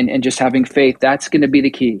and just having faith. That's going to be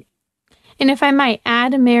the key. And if I might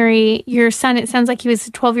add, Mary, your son, it sounds like he was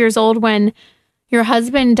 12 years old when your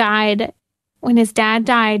husband died, when his dad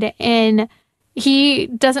died, and he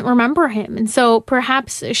doesn't remember him. And so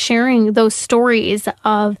perhaps sharing those stories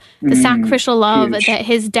of the sacrificial love that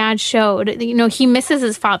his dad showed, he misses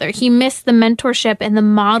his father. He missed the mentorship and the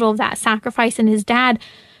model of that sacrifice in his dad.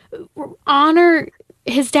 Honor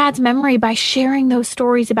his dad's memory by sharing those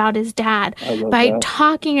stories about his dad, by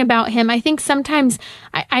talking about him. I think sometimes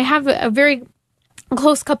I have a very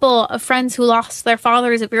close couple of friends who lost their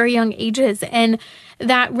fathers at very young ages, and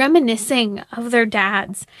that reminiscing of their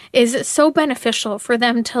dads is so beneficial for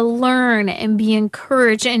them to learn and be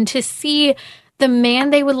encouraged and to see the man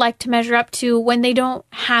they would like to measure up to when they don't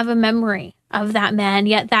have a memory of that man,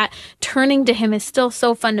 yet that turning to him is still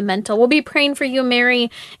so fundamental. We'll be praying for you,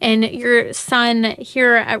 Mary, and your son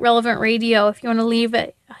here at Relevant Radio, if you want to leave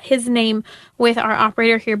his name with our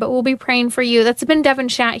operator here, but we'll be praying for you. That's been Devin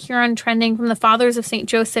Schatt here on Trending from the Fathers of St.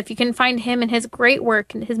 Joseph. You can find him and his great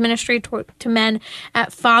work and his ministry to men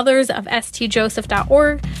at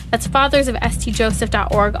fathersofstjoseph.org. That's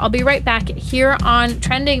fathersofstjoseph.org. I'll be right back here on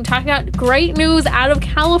Trending, talking about great news out of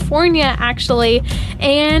California, actually,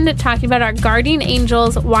 and talking about our guardian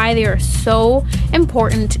angels, why they are so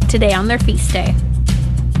important today on their feast day.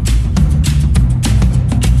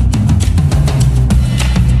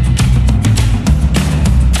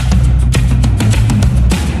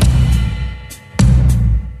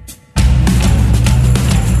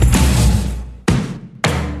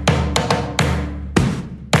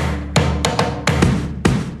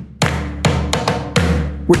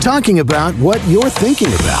 We're talking about what you're thinking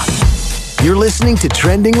about. You're listening to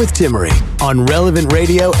Trending with Timmerie on Relevant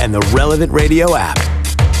Radio and the Relevant Radio app.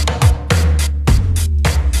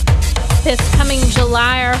 This coming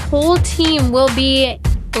July, our whole team will be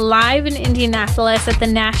live in Indianapolis at the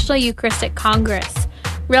National Eucharistic Congress.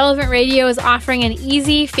 Relevant Radio is offering an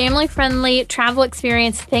easy, family-friendly travel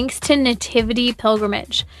experience thanks to Nativity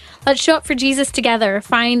Pilgrimage. Let's show up for Jesus together.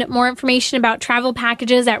 Find more information about travel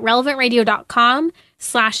packages at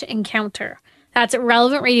relevantradio.com/encounter. That's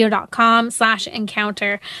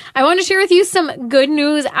relevantradio.com/encounter. I want to share with you some good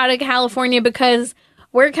news out of California, because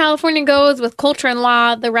where California goes with culture and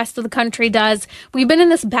law, the rest of the country does. We've been in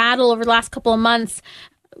this battle over the last couple of months,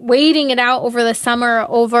 waiting it out over the summer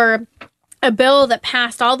over a bill that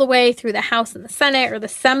passed all the way through the House and the Senate, or the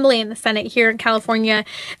Assembly and the Senate here in California,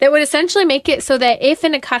 that would essentially make it so that if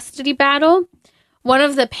in a custody battle, one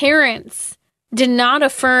of the parents did not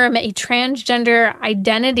affirm a transgender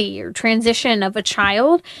identity or transition of a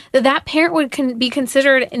child, that parent would be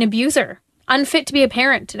considered an abuser, unfit to be a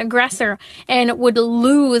parent, an aggressor, and would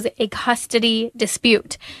lose a custody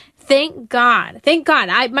dispute. Thank God.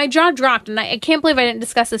 My jaw dropped, and I can't believe I didn't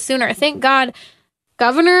discuss this sooner. Thank God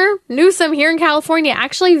Governor Newsom here in California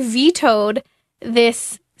actually vetoed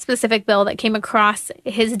this specific bill that came across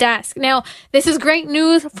his desk. Now, this is great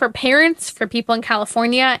news for parents, for people in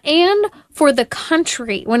California, and for the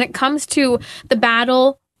country when it comes to the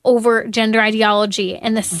battle over gender ideology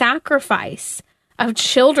and the sacrifice of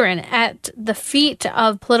children at the feet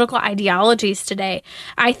of political ideologies today.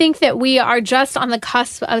 I think that we are just on the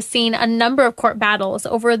cusp of seeing a number of court battles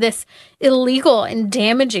over this illegal and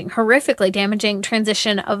horrifically damaging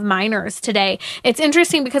transition of minors today. It's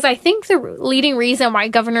interesting because I think the leading reason why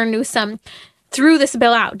Governor Newsom threw this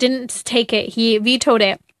bill out, didn't take it, he vetoed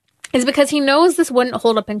it, is because he knows this wouldn't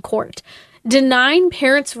hold up in court. Denying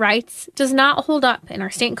parents' rights does not hold up in our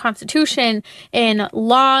state constitution, in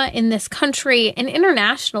law in this country, and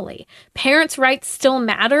internationally. Parents' rights still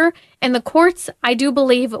matter, and the courts, I do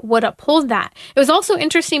believe, would uphold that. It was also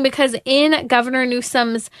interesting because in Governor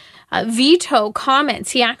Newsom's veto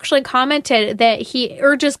comments, he actually commented that he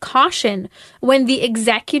urges caution when the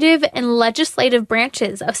executive and legislative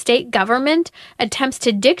branches of state government attempts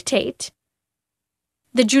to dictate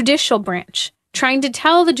the judicial branch, trying to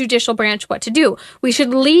tell the judicial branch what to do. We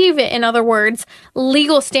should leave, in other words,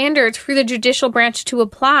 legal standards for the judicial branch to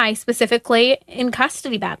apply specifically in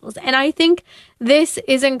custody battles. And I think this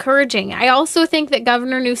is encouraging. I also think that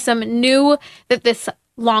Governor Newsom knew that this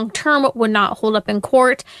long term would not hold up in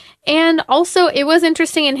court. And also, it was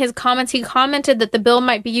interesting in his comments, he commented that the bill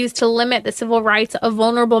might be used to limit the civil rights of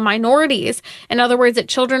vulnerable minorities. In other words, that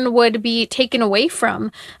children would be taken away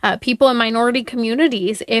from people in minority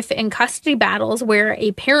communities if in custody battles where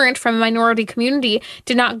a parent from a minority community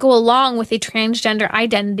did not go along with a transgender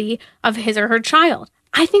identity of his or her child.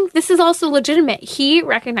 I think this is also legitimate. He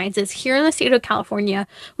recognizes here in the state of California,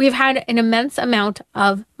 we've had an immense amount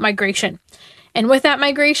of migration. And with that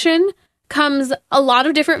migration comes a lot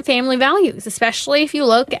of different family values, especially if you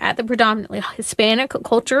look at the predominantly Hispanic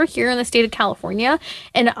culture here in the state of California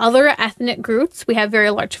and other ethnic groups. We have very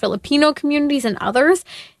large Filipino communities and others.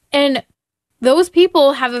 And those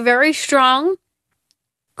people have a very strong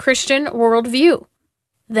Christian worldview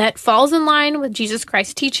that falls in line with Jesus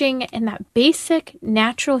Christ's teaching and that basic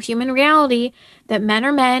natural human reality that men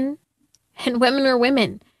are men and women are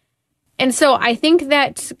women. And so I think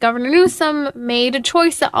that Governor Newsom made a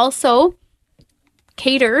choice that also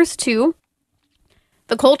caters to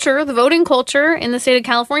the culture, the voting culture in the state of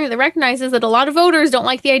California that recognizes that a lot of voters don't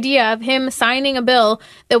like the idea of him signing a bill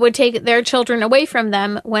that would take their children away from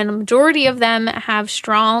them when a majority of them have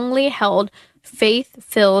strongly held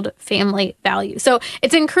faith-filled family values. So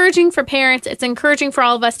it's encouraging for parents. It's encouraging for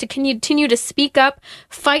all of us to continue to speak up,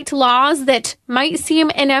 fight laws that might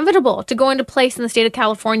seem inevitable to go into place in the state of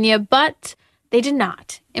California, but they did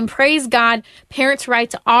not. And praise God, parents'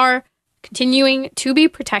 rights are continuing to be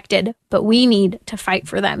protected, but we need to fight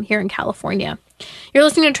for them here in California. You're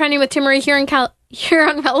listening to Trending with Timmerie here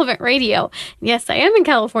on Relevant Radio. Yes, I am in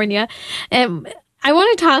California. I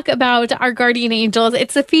want to talk about our guardian angels.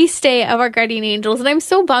 It's a feast day of our guardian angels, and I'm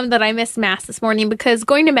so bummed that I missed Mass this morning because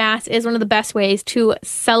going to Mass is one of the best ways to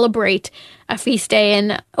celebrate a feast day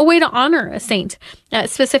and a way to honor a saint,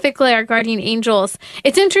 specifically our guardian angels.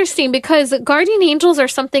 It's interesting because guardian angels are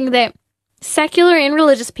something that secular and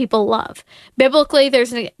religious people love. Biblically,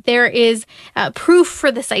 there is proof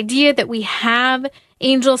for this idea that we have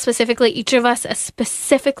angels, specifically each of us a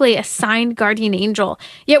specifically assigned guardian angel.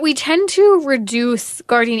 Yet we tend to reduce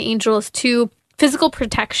guardian angels to physical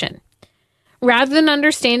protection rather than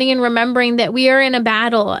understanding and remembering that we are in a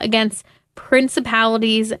battle against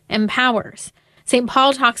principalities and powers. St.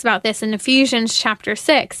 Paul talks about this in Ephesians chapter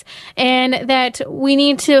 6, and that we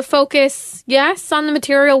need to focus, yes, on the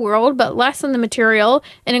material world, but less on the material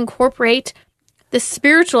and incorporate the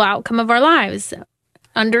spiritual outcome of our lives.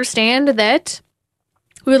 Understand that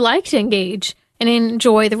we would like to engage and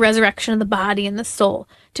enjoy the resurrection of the body and the soul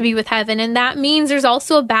to be with heaven. And that means there's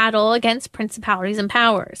also a battle against principalities and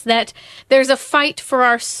powers, that there's a fight for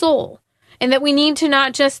our soul, and that we need to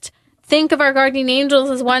not just think of our guardian angels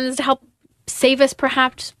as ones to help save us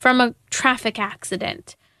perhaps from a traffic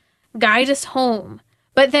accident, guide us home,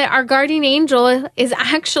 but that our guardian angel is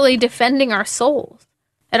actually defending our souls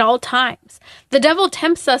at all times. The devil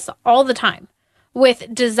tempts us all the time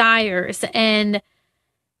with desires and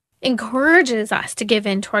encourages us to give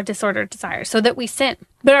in to our disordered desires so that we sin.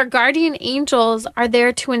 But our guardian angels are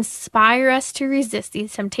there to inspire us to resist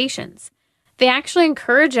these temptations. They actually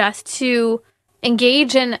encourage us to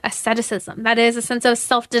engage in asceticism, that is, a sense of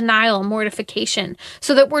self-denial, mortification,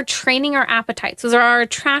 so that we're training our appetites, those are our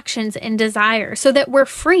attractions and desires, so that we're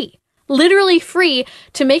free, literally free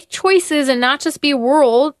to make choices and not just be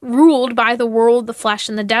ruled by the world, the flesh,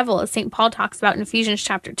 and the devil, as St. Paul talks about in Ephesians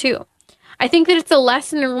chapter 2. I think that it's a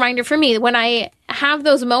lesson and reminder for me when I have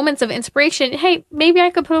those moments of inspiration. Hey, maybe I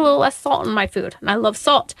could put a little less salt in my food, and I love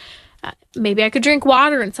salt. Maybe I could drink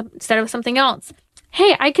water instead of something else.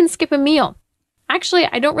 Hey, I can skip a meal. Actually,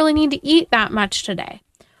 I don't really need to eat that much today.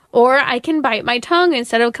 Or I can bite my tongue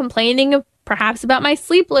instead of complaining perhaps about my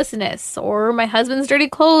sleeplessness or my husband's dirty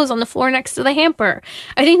clothes on the floor next to the hamper.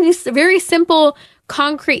 I think these very simple,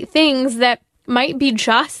 concrete things that might be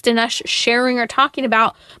just in us sharing or talking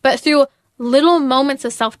about, but through little moments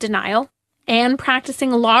of self-denial and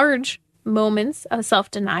practicing large moments of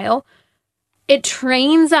self-denial, it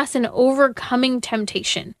trains us in overcoming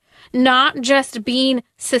temptation. not just being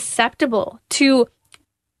susceptible to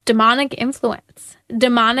demonic influence,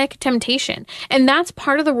 demonic temptation. And that's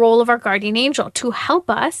part of the role of our guardian angel, to help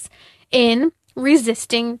us in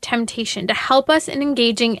resisting temptation, to help us in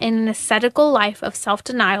engaging in an ascetical life of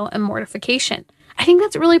self-denial and mortification. I think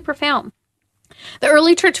that's really profound. The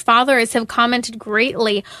early church fathers have commented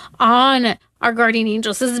greatly on our guardian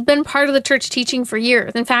angels. This has been part of the church teaching for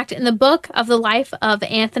years. In fact, in the book of the life of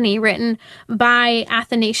Anthony, written by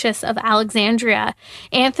Athanasius of Alexandria,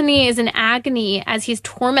 Anthony is in agony as he's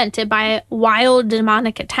tormented by wild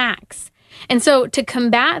demonic attacks. And so to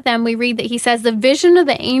combat them, we read that he says, the vision of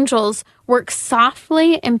the angels works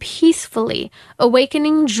softly and peacefully,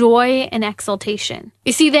 awakening joy and exultation.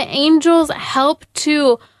 You see, the angels help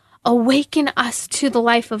to awaken us to the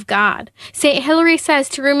life of God. St. Hilary says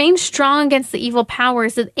to remain strong against the evil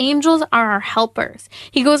powers, that angels are our helpers.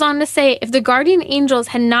 He goes on to say, if the guardian angels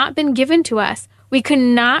had not been given to us, we could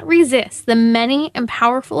not resist the many and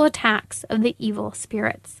powerful attacks of the evil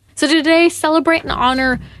spirits. So today, celebrate and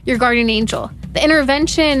honor your guardian angel, the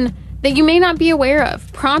intervention that you may not be aware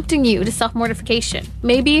of, prompting you to self-mortification.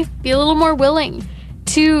 Maybe be a little more willing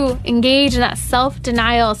to engage in that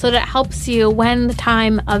self-denial so that it helps you when the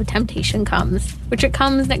time of temptation comes, which it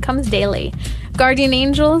comes and it comes daily. Guardian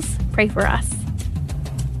angels, pray for us.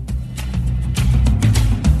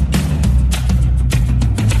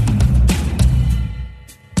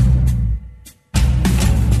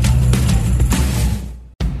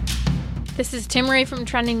 This is Timmerie from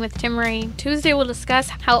Trending with Timmerie. Tuesday we'll discuss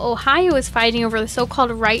how Ohio is fighting over the so-called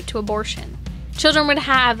right to abortion. Children would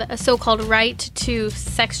have a so-called right to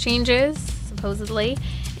sex changes, supposedly,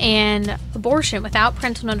 and abortion without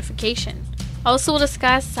parental notification. Also, we'll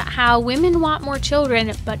discuss how women want more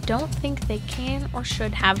children but don't think they can or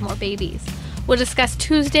should have more babies. We'll discuss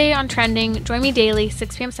Tuesday on Trending. Join me daily,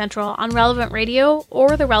 6 p.m. Central, on Relevant Radio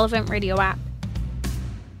or the Relevant Radio app.